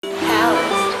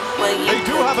They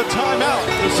do have a timeout.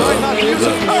 Decide not to use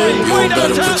it. Curry, You way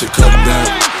better downtown. put your cup down.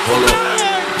 Hold up.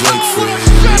 Blake Free.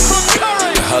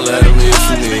 Holla at me if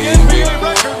you need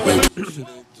me.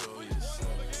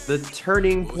 The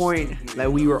turning point that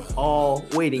we were all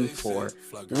waiting for.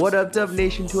 What up, Dub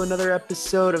Nation, to another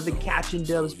episode of the Catch and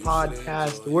Dubs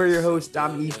podcast. We're your host,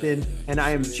 I'm Ethan, and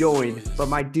I am joined by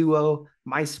my duo,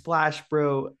 my Splash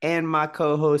Bro, and my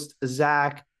co-host,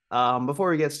 Zach. Before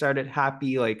we get started,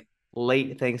 happy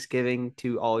late Thanksgiving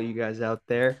to all you guys out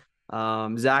there.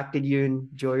 Zach, did you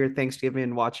enjoy your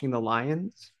Thanksgiving watching the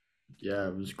Lions? Yeah,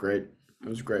 it was great. It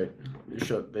was great.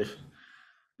 The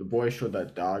boys showed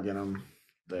that dog in them.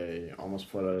 They almost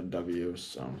put out a W,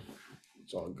 so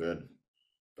it's all good.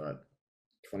 But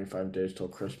 25 days till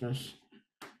Christmas.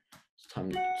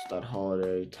 It's that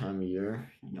holiday time of year.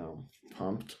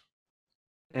 Pumped.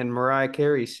 And Mariah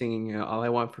Carey singing All I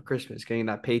Want for Christmas, getting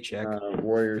that paycheck.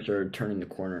 Warriors are turning the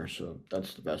corner, so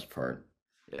that's the best part.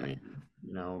 Yeah. I mean,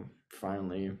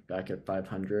 finally back at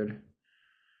 500.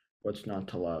 What's not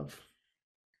to love?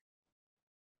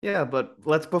 Yeah, but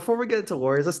before we get to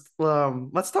Warriors,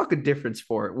 let's talk a different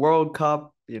sport. World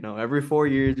Cup, every 4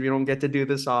 years we don't get to do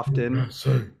this often.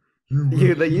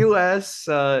 The US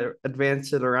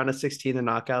advanced to the round of 16 in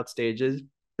knockout stages.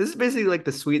 This is basically like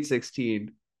the Sweet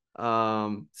 16.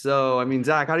 So I mean,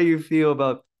 Zach, how do you feel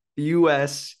about the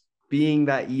US being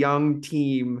that young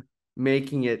team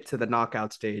making it to the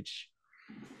knockout stage?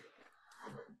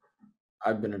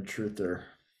 I've been a truther.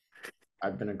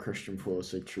 I've been a Christian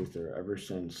Pulisic truther ever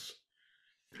since.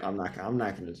 I'm not going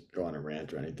to go on a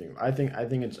rant or anything. I think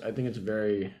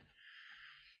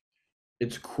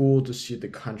it's cool to see the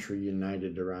country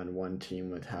united around one team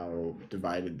with how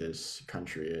divided this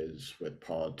country is with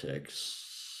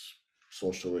politics,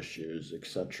 social issues,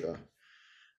 etc.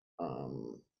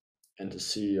 And to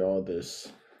see all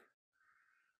this,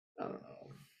 I don't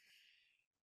know,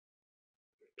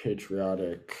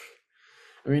 patriotic.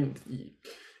 I mean,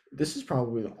 this is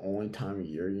probably the only time of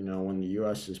year, when the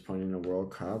U.S. is playing in the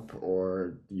World Cup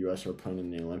or the U.S. are playing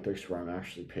in the Olympics where I'm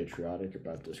actually patriotic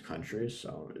about this country.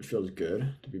 So it feels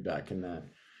good to be back in that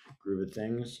groove of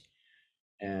things.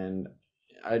 And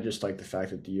I just like the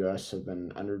fact that the U.S. have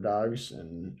been underdogs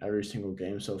in every single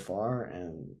game so far.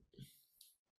 And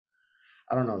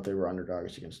I don't know if they were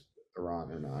underdogs against Iran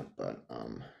or not, but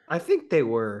I think they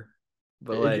were,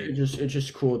 but it's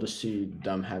just cool to see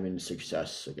them having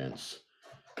success against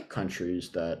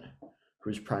countries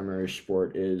whose primary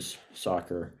sport is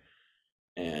soccer,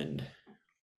 and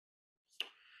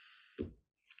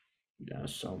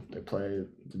so they play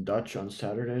the Dutch on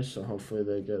Saturday, so hopefully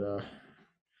they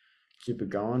keep it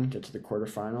going, get to the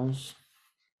quarterfinals.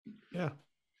 Yeah,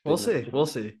 we'll see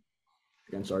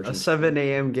Against a Argentina. 7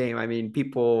 a.m. game. I mean,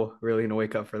 people really gonna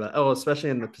wake up for that. Oh, especially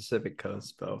in the Pacific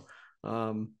Coast. So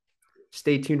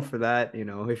stay tuned for that.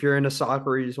 If you're into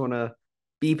soccer, you just want to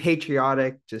be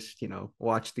patriotic, just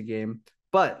watch the game.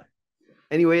 But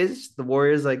anyways, the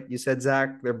Warriors, like you said,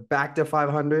 Zach, they're back to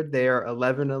 500. They are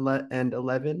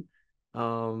 11-11.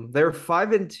 They're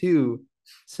 5-2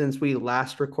 since we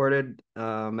last recorded.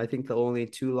 I think the only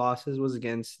two losses was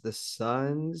against the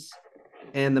Suns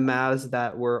and the Mavs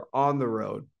that were on the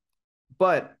road.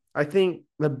 But I think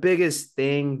the biggest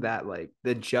thing that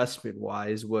the adjustment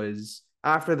wise was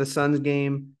after the Suns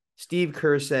game, Steve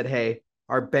Kerr said, "Hey,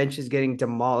 our bench is getting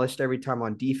demolished every time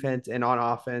on defense and on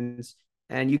offense."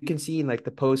 And you can see in the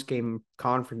post-game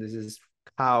conferences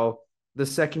how the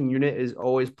second unit is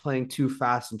always playing too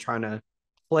fast and trying to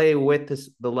play with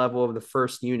the level of the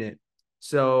first unit.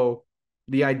 So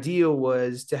the idea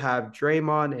was to have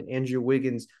Draymond and Andrew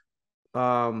Wiggins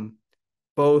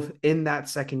both in that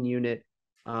second unit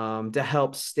to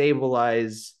help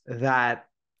stabilize that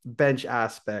bench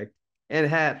aspect. And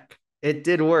heck, it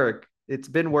did work. It's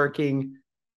been working.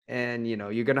 And,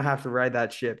 you're going to have to ride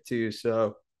that ship too.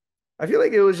 So I feel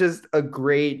like it was a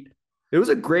great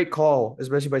call,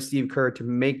 especially by Steve Kerr, to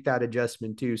make that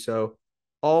adjustment too. So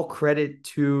all credit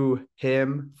to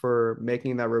him for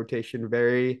making that rotation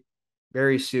very,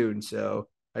 very soon. So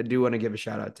I do want to give a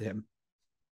shout out to him.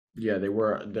 Yeah, they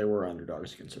were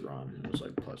underdogs against Iran. It was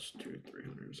like plus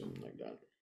 200-300 or something like that.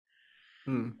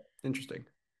 Interesting.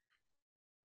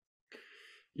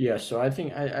 Yeah, so I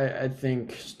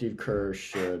think Steve Kerr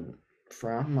should,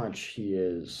 for how much he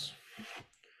is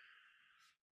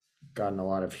gotten a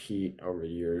lot of heat over the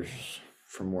years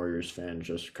from Warriors fans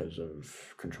just because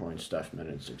of controlling Steph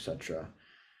minutes, etc.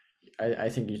 I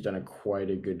think he's done quite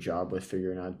a good job with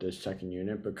figuring out this second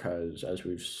unit, because as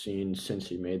we've seen since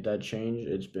he made that change,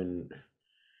 it's been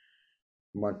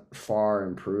much far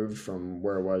improved from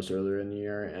where it was earlier in the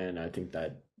year. And I think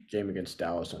that game against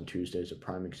Dallas on Tuesday is a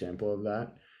prime example of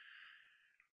that.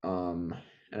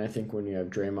 And I think when you have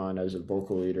Draymond as a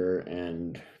vocal leader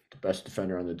and the best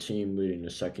defender on the team leading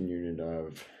the second unit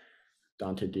of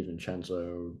Dante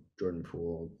DiVincenzo, Jordan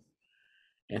Poole,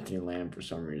 Anthony Lamb for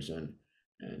some reason,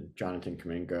 and Jonathan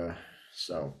Kuminga.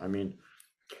 So, I mean,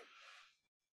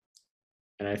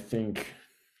 and I think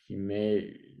he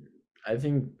may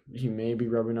be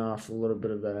rubbing off a little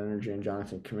bit of that energy on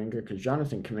Jonathan Kuminga because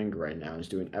Jonathan Kuminga right now is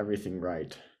doing everything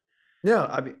right. Yeah,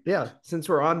 I mean, yeah. Since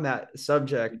we're on that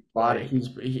subject, But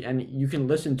and you can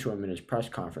listen to him in his press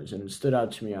conference, and it stood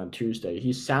out to me on Tuesday.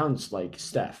 He sounds like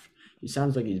Steph. He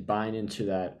sounds like he's buying into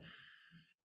that.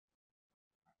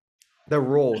 The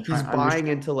role he's buying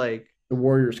into, like the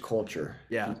Warriors culture.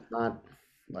 Yeah, he's not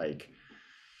like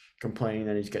complaining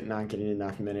that he's not getting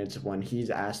enough minutes. When he's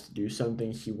asked to do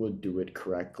something, he will do it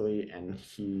correctly, and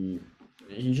he's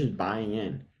just buying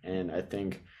in. And I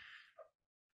think,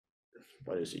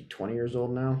 what is he, 20 years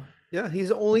old now? Yeah,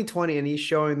 he's only 20 and he's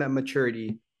showing that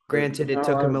maturity. Granted, it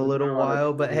took him a little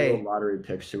while, but hey, lottery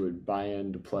picks who would buy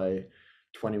in to play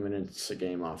 20 minutes a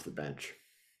game off the bench.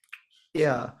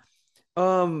 Yeah.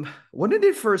 When did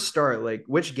it first start? Like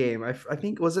which game? I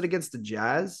think, was it against the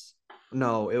Jazz?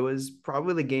 No, it was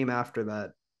probably the game after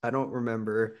that. I don't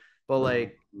remember, but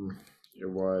like it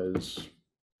was.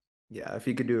 Yeah, if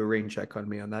you could do a rain check on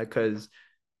me on that, because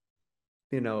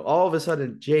all of a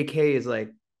sudden JK is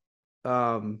like,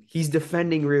 he's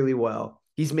defending really well.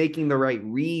 He's making the right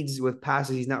reads with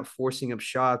passes. He's not forcing up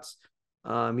shots.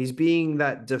 He's being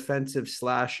that defensive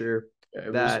slasher.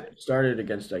 It started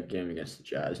against that game against the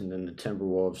Jazz, and then the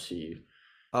Timberwolves.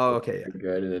 Okay, yeah.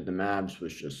 Good, and then the Mavs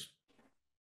was just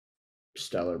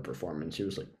stellar performance. He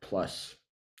was like plus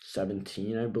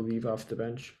 17, I believe, off the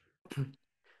bench.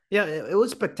 Yeah, it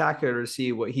was spectacular to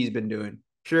see what he's been doing.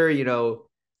 Sure, he's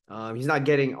not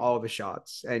getting all the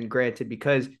shots, and granted,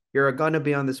 because you're going to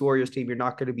be on this Warriors team, you're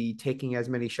not going to be taking as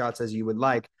many shots as you would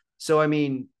like. So, I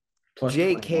mean, plus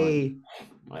JK,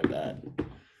 my bad,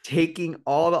 taking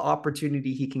all the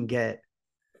opportunity he can get.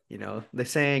 They're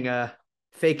saying,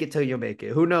 fake it till you make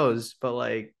it. Who knows? But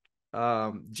like,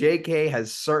 JK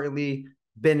has certainly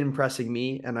been impressing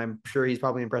me, and I'm sure he's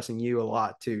probably impressing you a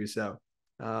lot too. So,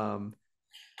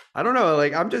 I don't know.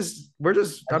 Like, I'm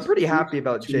pretty happy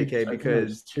about JK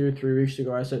because 2-3 weeks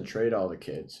ago I said trade all the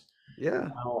kids. Yeah.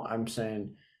 Now I'm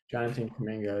saying Jonathan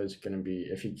Kuminga is going to be,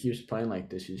 if he keeps playing like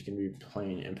this, he's going to be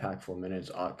playing impactful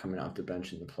minutes coming off the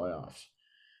bench in the playoffs.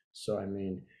 So, I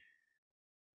mean,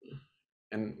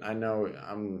 and I know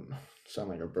I'm sound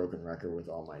like a broken record with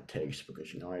all my takes because,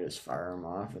 I just fire them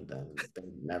off and then they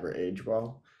never age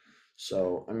well.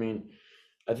 So, I mean,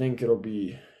 I think it'll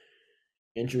be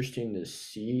interesting to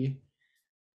see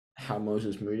how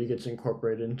Moses Moody gets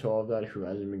incorporated into all of that, who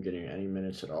hasn't been getting any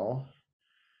minutes at all.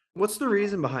 What's the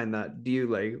reason behind that?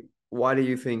 Why do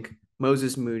you think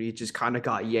Moses Moody just kind of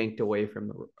got yanked away from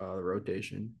the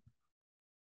rotation?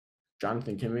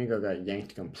 Jonathan Kuminga got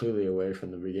yanked completely away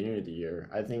from the beginning of the year.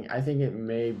 I think it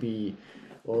may be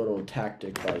a little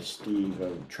tactic by Steve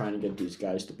of trying to get these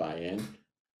guys to buy in.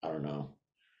 I don't know.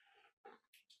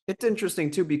 It's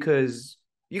interesting too because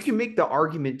you can make the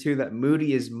argument too that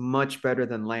Moody is much better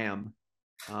than Lamb.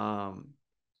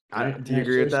 Do you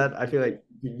agree with that? I feel like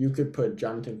you could put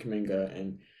Jonathan Kuminga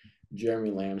in Jeremy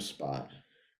Lamb's spot,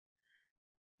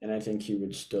 and I think he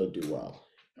would still do well.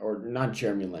 Or not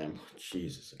Jeremy Lamb,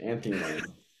 Jesus, Anthony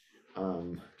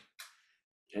Lamb.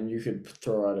 And you could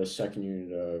throw out a second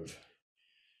unit of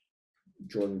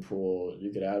Jordan Poole. You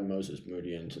could add Moses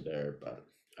Moody into there, but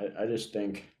I just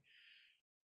think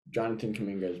Jonathan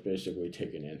Kuminga is basically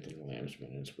taking Anthony Lamb's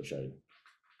minutes, which I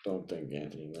don't think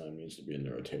Anthony Lamb needs to be in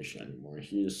the rotation anymore.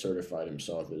 He has certified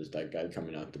himself as that guy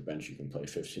coming out the bench who can play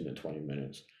 15 to 20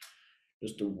 minutes,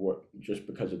 just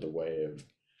because of the way of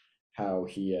how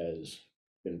he has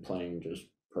been playing just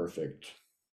perfect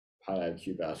high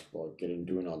IQ basketball,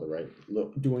 doing all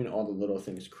the little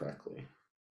things correctly.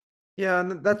 Yeah,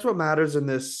 and that's what matters in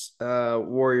this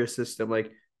Warrior system.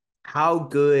 Like, how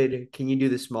good can you do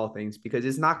the small things? Because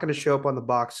it's not going to show up on the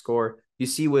box score. You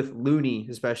see with Looney,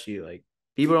 especially, like,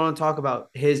 people don't talk about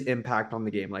his impact on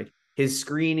the game, like his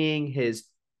screening, his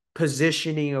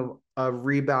positioning of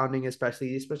rebounding,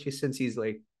 especially since he's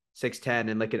like 6'10"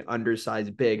 and like an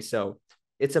undersized big. So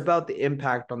it's about the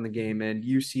impact on the game. And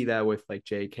you see that with like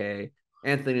JK,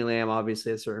 Anthony Lamb,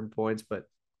 obviously at certain points, but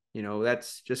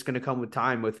that's just going to come with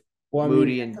time with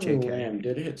Moody and JK. Lamb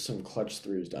did hit some clutch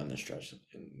threes down the stretch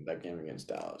in that game against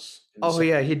Dallas. Oh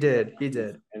yeah, he did.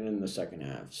 And in the second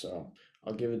half. So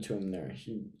I'll give it to him there.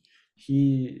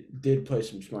 He did play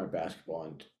some smart basketball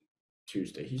on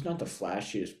Tuesday. He's not the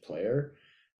flashiest player,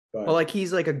 Well, but like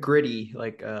he's like a gritty,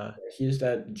 like he's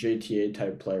that JTA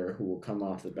type player who will come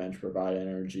off the bench, provide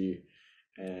energy,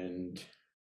 and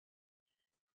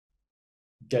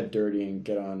get dirty and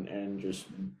get on and just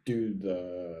do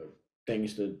the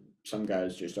things that some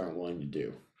guys just aren't willing to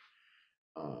do,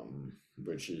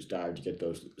 which is dive to get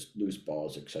those loose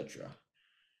balls, etc.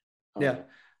 yeah.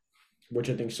 Which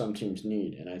I think some teams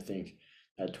need, and I think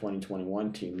that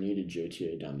 2021 team needed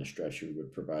JTA down the stretch who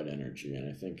would provide energy, and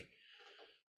I think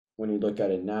when you look at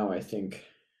it now, I think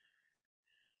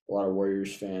a lot of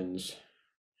Warriors fans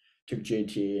took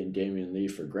JTA and Damian Lee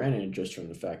for granted just from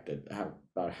the fact that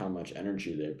about how much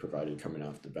energy they provided coming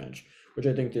off the bench, which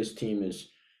I think this team is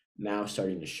now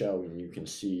starting to show, and you can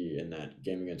see in that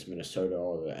game against Minnesota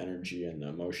all the energy and the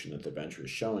emotion that the bench was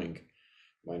showing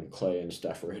when Clay and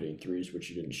Steph were hitting threes, which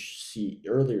you didn't see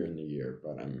earlier in the year.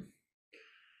 But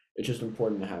it's just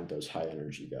important to have those high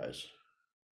energy guys.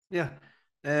 Yeah.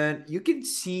 And you can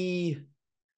see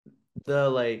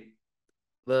the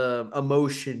the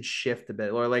emotion shift a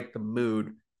bit, or like the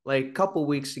mood. Like a couple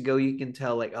weeks ago, you can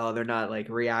tell like, oh, they're not like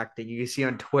reacting. You can see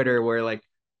on Twitter where like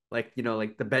like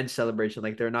the bench celebration,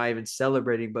 like they're not even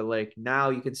celebrating, but like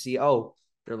now you can see, oh,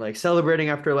 they're like celebrating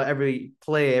after like every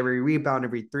play, every rebound,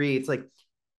 every three. It's like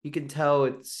you can tell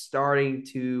it's starting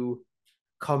to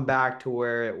come back to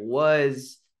where it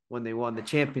was when they won the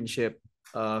championship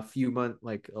a few months,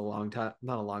 like a long time,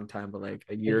 not a long time, but like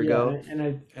a year Yeah, ago.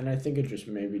 and I think it just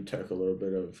maybe took a little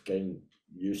bit of getting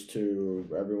used to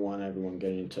everyone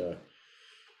getting to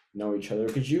know each other.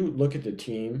 Because you look at the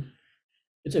team,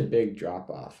 it's a big drop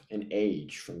off in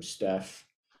age from Steph,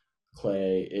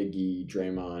 Clay, Iggy,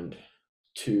 Draymond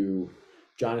to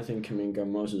Jonathan Kaminga,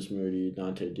 Moses Moody,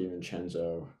 Dante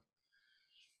DiVincenzo,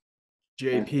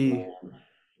 Anthony JP. Lamb.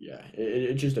 Yeah,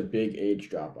 it's just a big age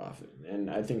drop off,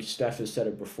 and I think Steph has said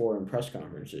it before in press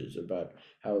conferences about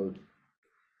how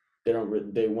they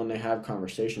don't they when they have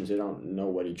conversations they don't know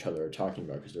what each other are talking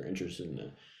about because they're interested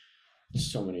in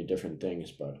so many different things.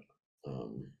 But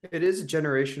It is a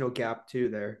generational gap too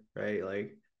there, right?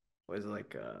 Like was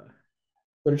like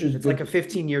but it's just it's good like a to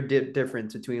 15-year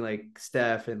difference between like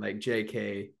Steph and like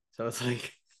JK. So it's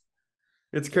like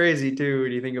it's crazy too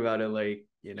when you think about it, like,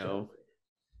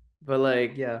 but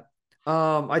like yeah.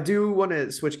 I do want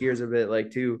to switch gears a bit,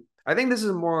 like too. I think this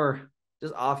is more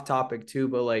just off topic too,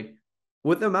 but like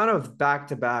with the amount of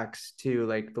back-to-backs too,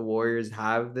 like the Warriors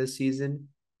have this season,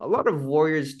 a lot of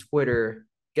Warriors Twitter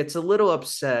gets a little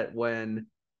upset when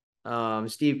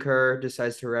Steve Kerr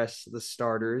decides to rest the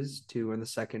starters to in the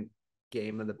second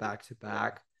game of the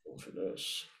back-to-back. for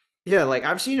this. Yeah, like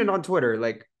I've seen it on Twitter,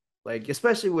 like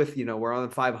especially with we're on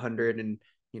 500 and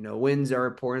wins are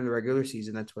important in the regular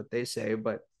season. That's what they say.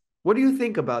 But what do you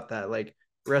think about that? Like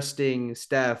resting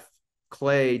Steph,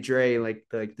 Clay, Dre, like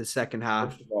the second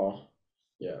half.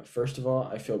 First of all,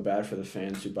 I feel bad for the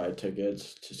fans who buy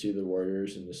tickets to see the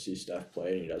Warriors and to see Steph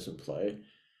play and he doesn't play.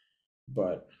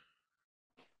 But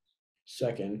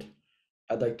second,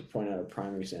 I'd like to point out a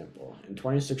prime example. In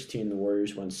 2016, the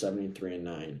Warriors won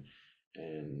 73-9,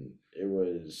 and it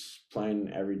was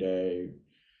playing every day,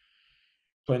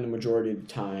 playing the majority of the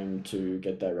time to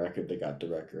get that record. They got the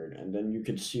record, and then you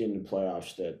could see in the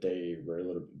playoffs that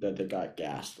they got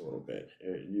gassed a little bit.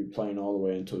 You playing all the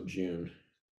way until June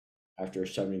after a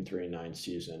 73-9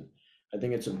 season. I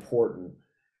think it's important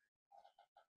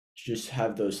to just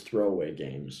have those throwaway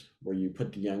games where you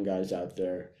put the young guys out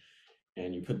there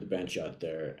and you put the bench out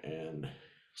there and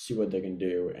see what they can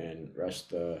do and rest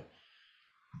the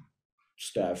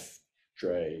Steph,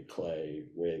 Dre, Clay,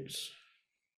 Wiggs,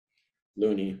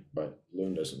 Looney, but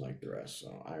Loon doesn't like the rest,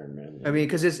 so Iron Man. I mean,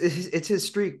 because it's his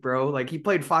streak, bro. Like he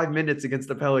played 5 minutes against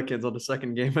the Pelicans on the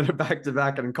second game of the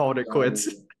back-to-back and called it quits.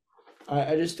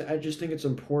 I just think it's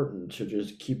important to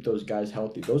just keep those guys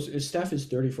healthy. Steph is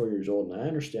 34 years old, and I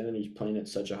understand that he's playing at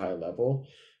such a high level,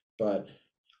 but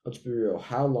let's be real.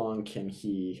 How long can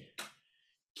he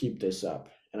keep this up?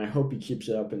 And I hope he keeps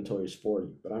it up until he's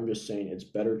 40. But I'm just saying it's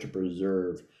better to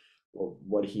preserve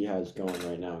what he has going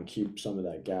right now and keep some of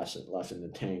that gas left in the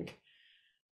tank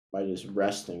by just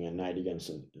resting a night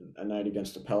against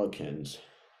the Pelicans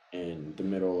in the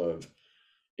middle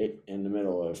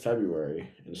of February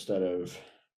instead of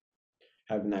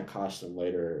having that cost them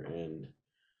later in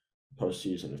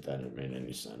postseason, if that didn't make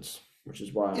any sense. Which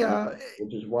is why I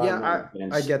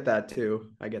get that too.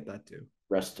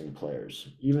 Resting players,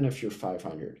 even if you're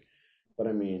 500. But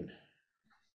I mean,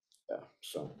 yeah.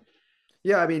 So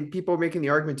yeah, I mean, people are making the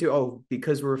argument too. Oh,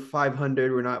 because we're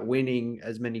 500, we're not winning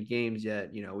as many games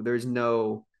yet. There's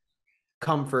no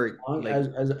comfort.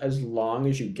 As long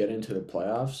as you get into the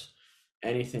playoffs,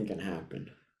 anything can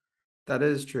happen. That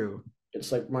is true.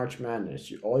 It's like March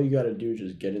Madness. All you got to do is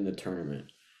just get in the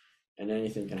tournament, and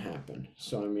anything can happen.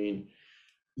 So I mean,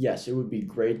 yes, it would be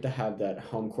great to have that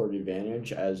home court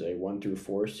advantage as a 1 through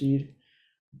 4 seed,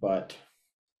 but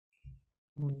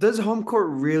Does home court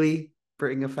really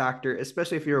bring a factor,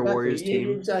 especially if you're a Warriors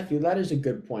team? exactly, that is a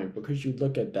good point because you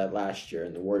look at that last year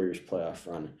in the Warriors playoff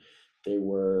run, they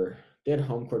had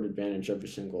home court advantage every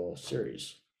single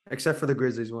series. Except for the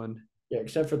Grizzlies one. Yeah,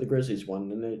 except for the Grizzlies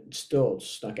one, and they still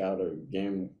snuck out a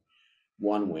game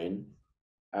 1 win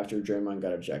after Draymond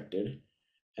got ejected,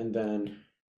 and then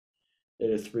they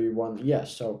had a 3-1.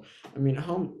 Yes, so I mean,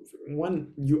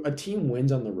 when a team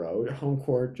wins on the road, home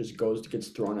court just gets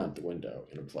thrown out the window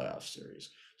in a playoff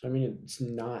series. So I mean, it's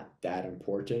not that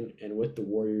important. And with the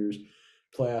Warriors'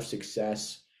 playoff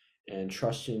success and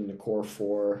trusting the core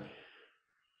four,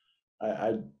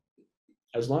 I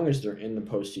as long as they're in the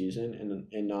postseason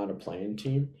and not a playing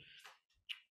team,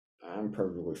 I'm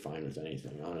perfectly fine with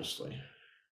anything, honestly.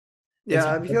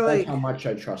 Yeah, I feel That's like how much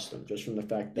I trust them, just from the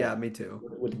fact that me too.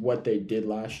 with what they did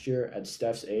last year at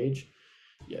Steph's age,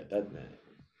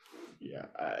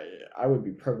 I would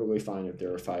be perfectly fine if they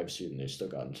were a 5 seed and they still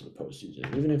got into the postseason,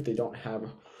 even if they don't have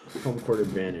home court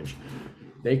advantage.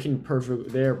 They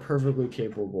are perfectly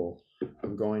capable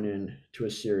of going into a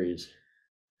series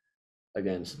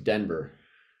against Denver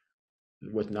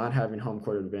with not having home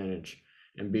court advantage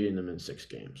and beating them in 6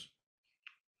 games.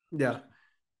 Yeah.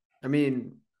 I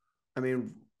mean,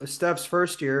 Steph's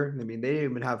first year, they didn't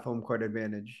even have home court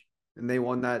advantage, and they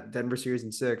won that Denver series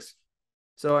in 6.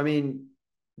 So, I mean,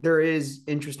 there is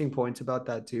interesting points about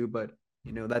that too, but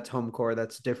that's home court,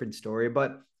 that's a different story.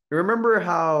 But remember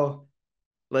how,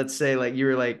 let's say, like you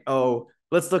were like, oh,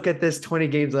 let's look at this 20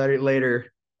 games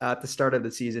later at the start of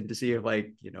the season to see if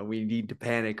we need to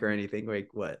panic or anything. Like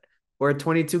what? We're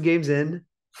 22 games in.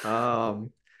 How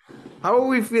are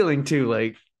we feeling too?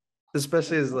 Like,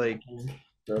 especially as like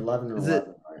they're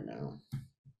 11-11 right now.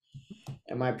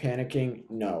 Am I panicking?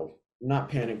 No, I'm not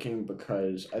panicking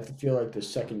because I feel like the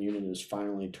second unit is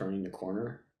finally turning the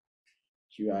corner.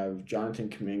 You have Jonathan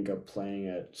Kuminga playing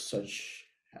at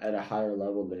a higher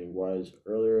level than he was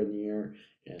earlier in the year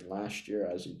and last year,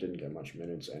 as he didn't get much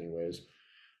minutes anyways.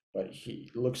 But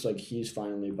he looks like he's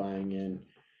finally buying in,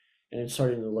 and it's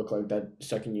starting to look like that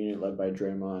second unit led by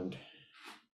Draymond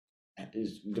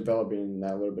is developing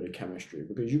that little bit of chemistry.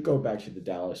 Because you go back to the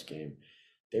Dallas game,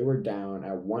 they were down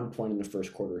at one point in the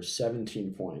first quarter,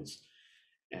 17 points.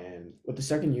 And with the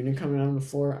second unit coming on the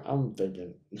floor, I'm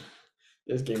thinking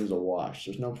this game is a wash.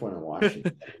 There's no point in watching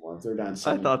it anymore. If they're down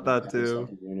 17, I thought that too. The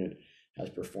second unit has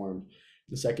performed.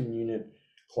 The second unit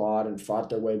clawed and fought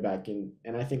their way back in.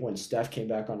 And I think when Steph came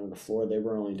back onto the floor, they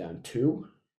were only down 2,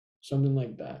 something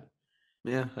like that.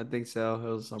 Yeah, I think so. It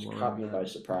was somewhere caught me by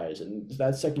surprise, and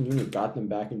that second unit got them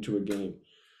back into a game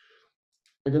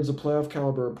against a playoff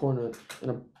caliber opponent and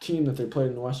a team that they played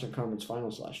in the Western Conference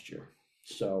Finals last year.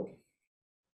 So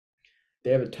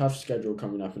they have a tough schedule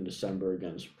coming up in December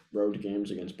against road games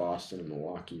against Boston and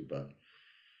Milwaukee. But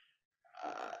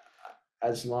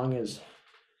as long as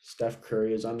Steph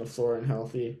Curry is on the floor and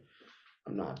healthy,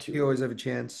 I'm not too. You always have a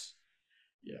chance.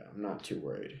 Yeah, I'm not too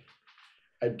worried.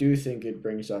 I do think it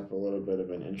brings up a little bit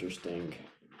of an interesting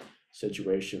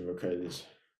situation because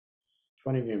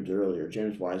 20 games earlier,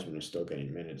 James Wiseman is still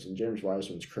getting minutes, and James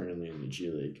Wiseman's currently in the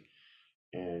G League.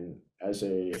 And as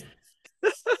a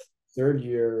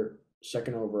third-year,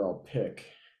 second overall pick,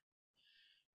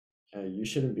 you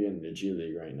shouldn't be in the G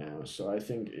League right now. So I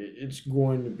think it's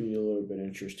going to be a little bit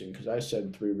interesting because I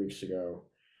said 3 weeks ago,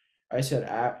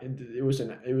 it was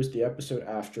the episode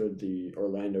after the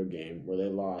Orlando game where they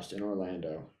lost in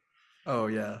Orlando. Oh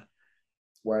yeah.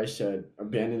 Where I said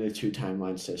abandon the 2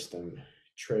 timeline system,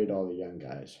 trade all the young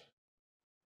guys.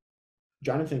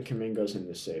 Jonathan Kuminga's in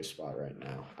the safe spot right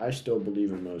now. I still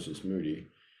believe in Moses Moody,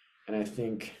 and I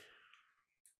think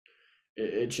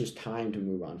it's just time to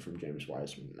move on from James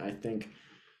Wiseman. I think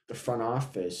the front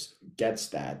office gets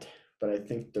that, but I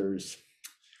think there's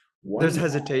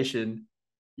hesitation.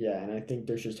 Yeah, and I think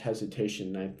there's just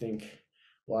hesitation. I think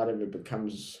a lot of it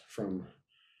comes from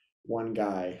one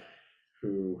guy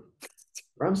who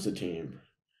runs the team,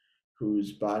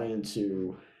 who's bought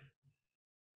into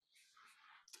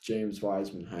James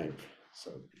Wiseman hype.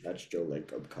 So that's Joe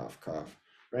Lacob, cough.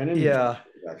 Ran into him,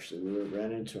 actually. We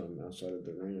ran into him outside of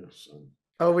the arena. So.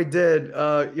 Oh, we did.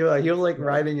 He was like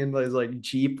riding in his like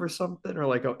Jeep or something, or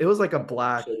it was like a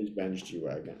black. Bench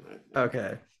G-Wagon.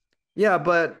 Okay. Yeah,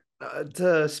 but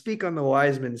to speak on the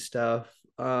Wiseman stuff,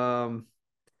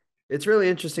 it's really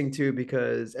interesting too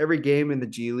because every game in the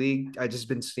G League I just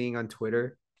been seeing on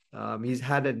Twitter, he's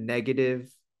had a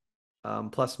negative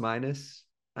plus minus.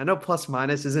 I know plus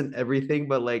minus isn't everything,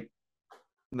 but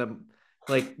the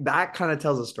that kind of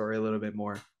tells a story a little bit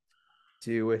more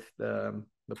too with the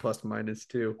plus minus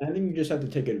too. I think you just have to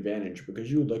take advantage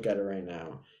because you look at it right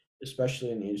now,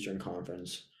 especially in the Eastern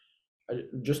Conference,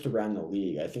 just around the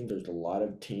league. I think there's a lot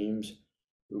of teams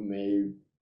who may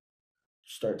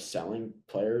start selling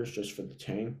players just for the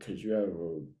tank because you have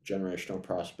a generational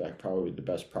prospect, probably the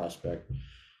best prospect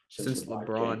Since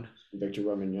LeBron. James, Victor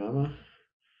Wembanyama.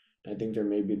 I think there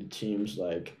may be the teams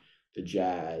like the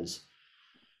Jazz,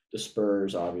 the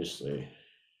Spurs, obviously,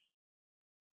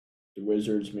 the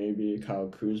Wizards, maybe Kyle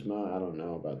Kuzma. I don't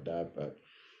know about that,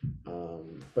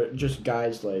 but just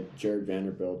guys like Jared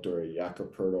Vanderbilt or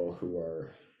Jakob Poeltl who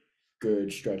are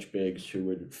good stretch bigs who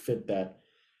would fit that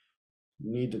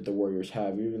need that the Warriors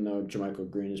have, even though JaMychal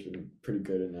Green has been pretty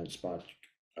good in that spot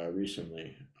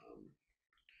recently.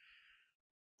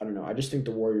 I don't know. I just think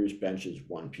the Warriors bench is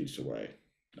one piece away.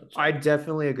 I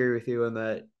definitely agree with you on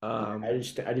that. I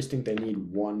just think they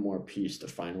need one more piece to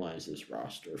finalize this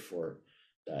roster for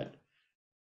that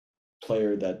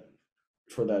player that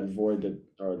for that void that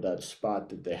or that spot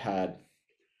that they had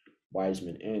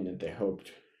Wiseman in that they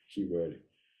hoped he would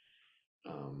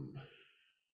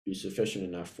be sufficient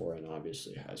enough for, and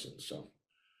obviously hasn't. So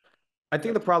I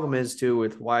think the problem is too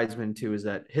with Wiseman too is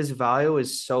that his value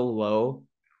is so low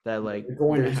that you're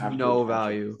going to there's have no to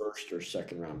value. first or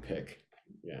second round pick.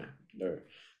 Yeah,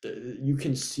 you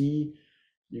can see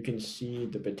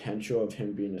the potential of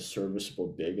him being a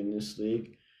serviceable big in this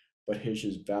league, but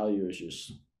his value is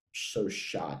just so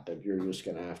shot that you're just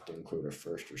gonna have to include a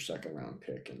first or second round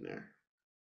pick in there.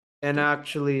 And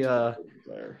actually,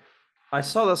 Player. I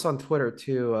saw this on Twitter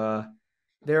too.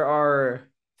 There are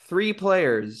 3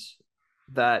 players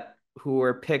who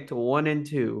were picked 1 and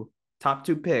 2, top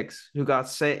 2 picks, who got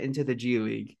sent into the G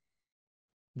League.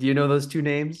 Do you know those 2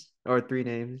 names or 3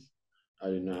 names? I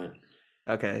do not.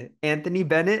 Okay, Anthony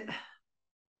Bennett,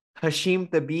 Hashim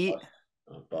Thabit,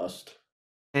 Bust,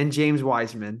 and James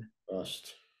Wiseman.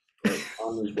 Bust.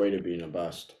 On his way to being a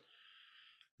bust.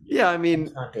 Yeah, I mean,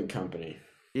 it's not good company.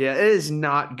 Yeah, it is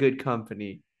not good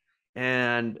company.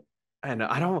 And I know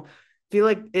I don't feel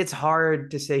like it's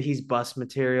hard to say he's bust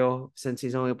material since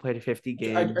he's only played 50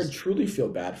 games. I truly feel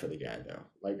bad for the guy though.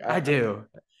 Like I do.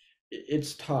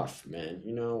 It's tough, man.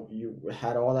 You know, you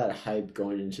had all that hype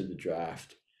going into the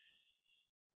draft.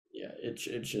 Yeah,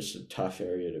 it's just a tough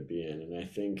area to be in, and I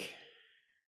think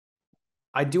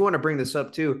I do want to bring this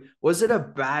up too. Was it a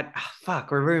bad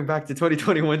fuck? We're bringing back to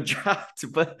 2021 draft,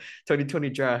 but 2020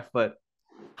 draft, but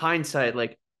hindsight,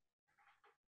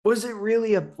 was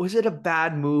it a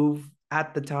bad move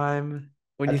at the time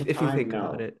if you think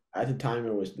about it? At the time,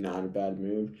 it was not a bad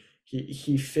move.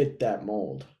 He fit that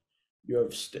mold. You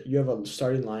have a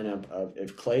starting lineup of,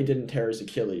 if Clay didn't tear his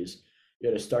Achilles, you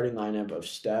had a starting lineup of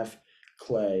Steph,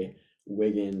 Clay,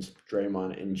 Wiggins,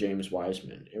 Draymond, and James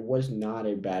Wiseman. It was not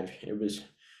a bad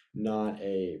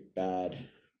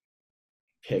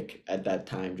pick at that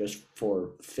time, just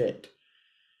for fit.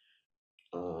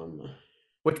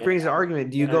 Which brings the argument: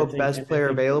 do you go best player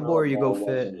available or you go fit?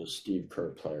 Wasn't a Steve Kerr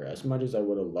player. As much as I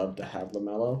would have loved to have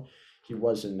LaMelo, he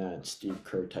wasn't that Steve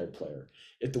Kerr type player.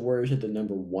 If the Warriors had the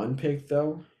number 1 pick,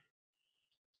 though,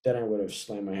 then I would have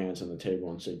slammed my hands on the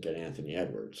table and said, "Get Anthony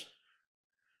Edwards."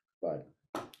 But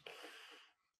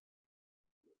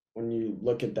when you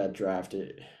look at that draft,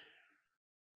 it's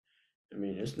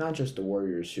not just the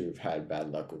Warriors who've had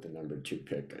bad luck with the number 2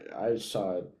 pick. I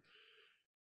saw an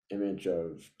image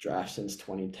of draft since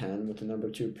 2010 with the number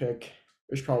 2 pick.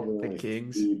 There's probably only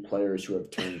 3 players who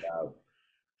have turned out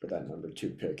for that number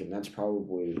 2 pick, and that's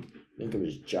probably, I think it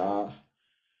was Ja.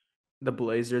 The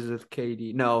Blazers with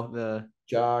KD. No, the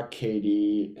Ja,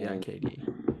 KD. Yeah, KD.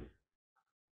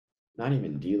 Not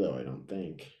even D'Lo, I don't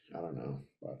think. I don't know.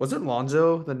 But wasn't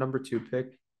Lonzo the number 2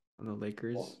 pick on the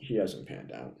Lakers? Well, he hasn't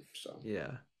panned out, so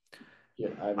yeah.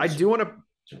 I do want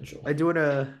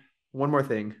to. One more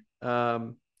thing.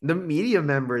 The media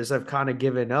members have kind of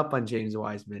given up on James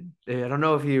Wiseman. I don't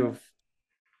know if you've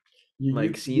seen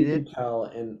it. You can tell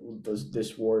in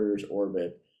this Warriors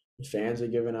orbit, the fans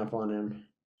have given up on him.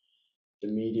 The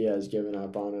media has given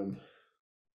up on him.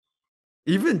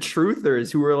 Even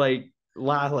truthers who were a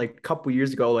couple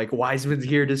years ago, Wiseman's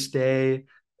here to stay.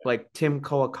 Tim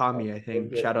Kawakami, I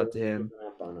think. Shout out to him.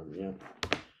 Up on him, yeah.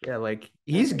 Yeah,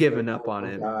 he's given up on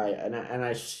him.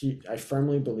 I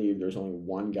firmly believe there's only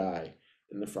one guy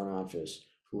in the front office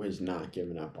who has not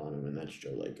given up on him, and that's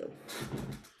Joe Lacob.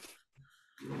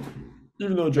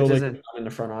 Even though Joe Lacob is in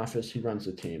the front office, he runs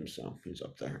the team, so he's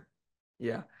up there.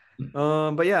 Yeah.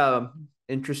 But yeah,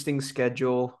 interesting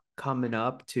schedule coming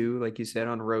up too, like you said,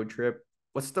 on road trip.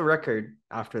 What's the record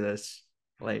after this?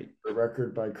 Like, The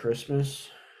record by Christmas.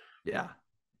 yeah.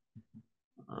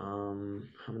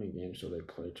 How many games do they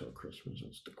play till Christmas?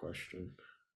 That's the question.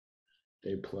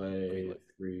 They play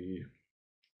 3,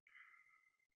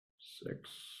 6,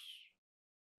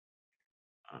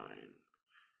 9,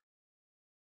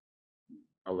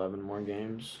 11 more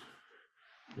games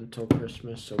until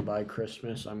Christmas. So by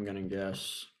Christmas, I'm gonna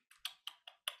guess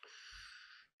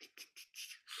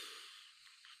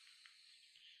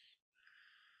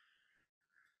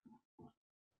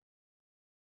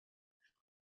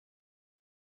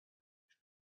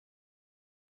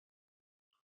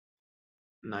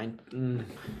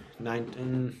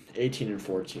 18 and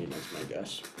 14. That's my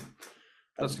guess.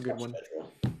 That's a good one.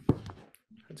 Schedule.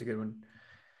 That's a good one.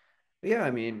 But yeah,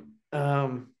 I mean,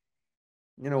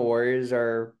 Warriors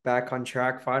are back on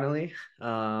track finally.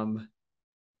 I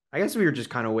guess we were just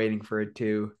kind of waiting for it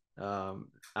too.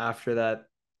 After that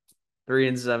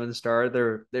 3-7 start,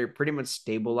 they're pretty much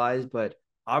stabilized, but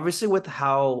obviously with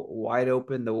how wide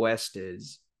open the West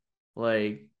is,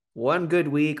 like one good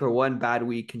week or one bad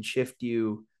week can shift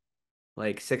you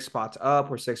like 6 spots up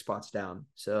or 6 spots down.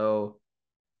 So,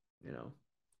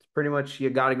 it's pretty much you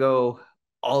got to go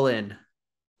all in,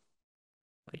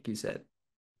 like you said.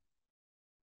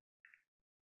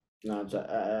 No, I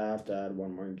have to add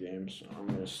one more game, so I'm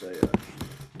gonna say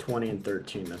 20 and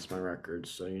 13. That's my record.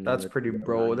 So That's pretty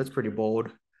bold. That's pretty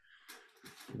bold.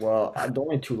 Well, the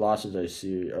only 2 losses I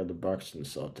see are the Bucks and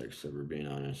Celtics. If we're being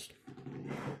honest,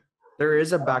 there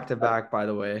is a back-to-back, by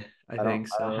the way. I think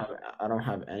so. I don't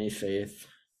have any faith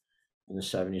in the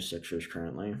 76ers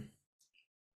currently.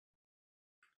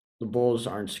 The Bulls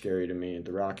aren't scary to me.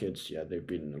 The Rockets, yeah, they've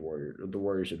beaten the Warriors. The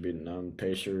Warriors have beaten them.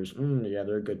 Pacers, yeah,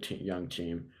 they're a good young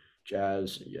team.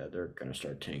 Jazz, yeah, they're gonna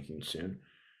start tanking soon.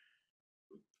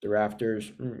 The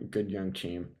Raptors, good young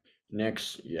team.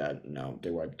 Knicks, yeah, no,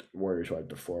 Warriors wiped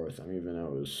the floor with them, even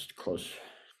though it was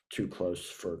too close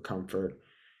for comfort.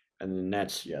 And the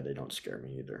Nets, yeah, they don't scare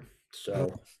me either.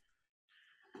 So,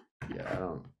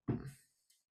 yeah,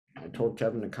 I told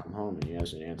Kevin to come home and he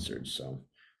hasn't answered. So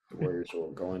the Warriors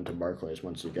will go into Barclays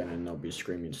once again and they'll be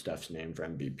screaming Steph's name for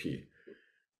MVP.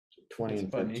 So 20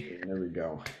 and 13, there we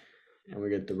go. And we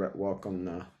get to welcome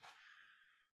the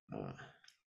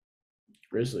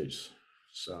Grizzlies.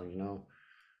 So,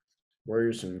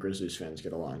 Warriors and Grizzlies fans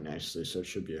get along nicely, so it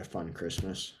should be a fun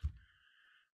Christmas.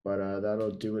 But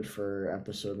that'll do it for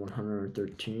episode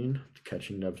 113, the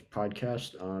Catching Dubs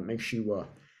podcast. Make sure you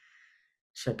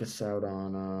check us out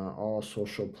on all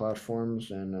social platforms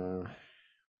and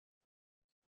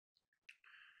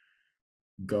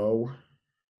go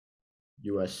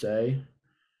USA.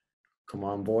 Come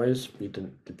on, boys, beat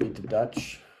the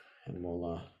Dutch, and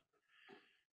we'll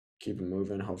keep it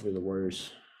moving. Hopefully the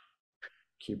Warriors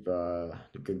keep the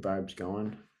good vibes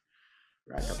going.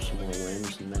 Rack up some more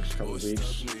wins in the next couple of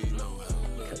weeks.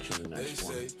 Catch you in the next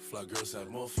one. Fly girls have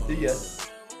more See ya.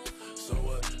 So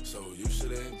what? So you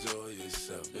should enjoy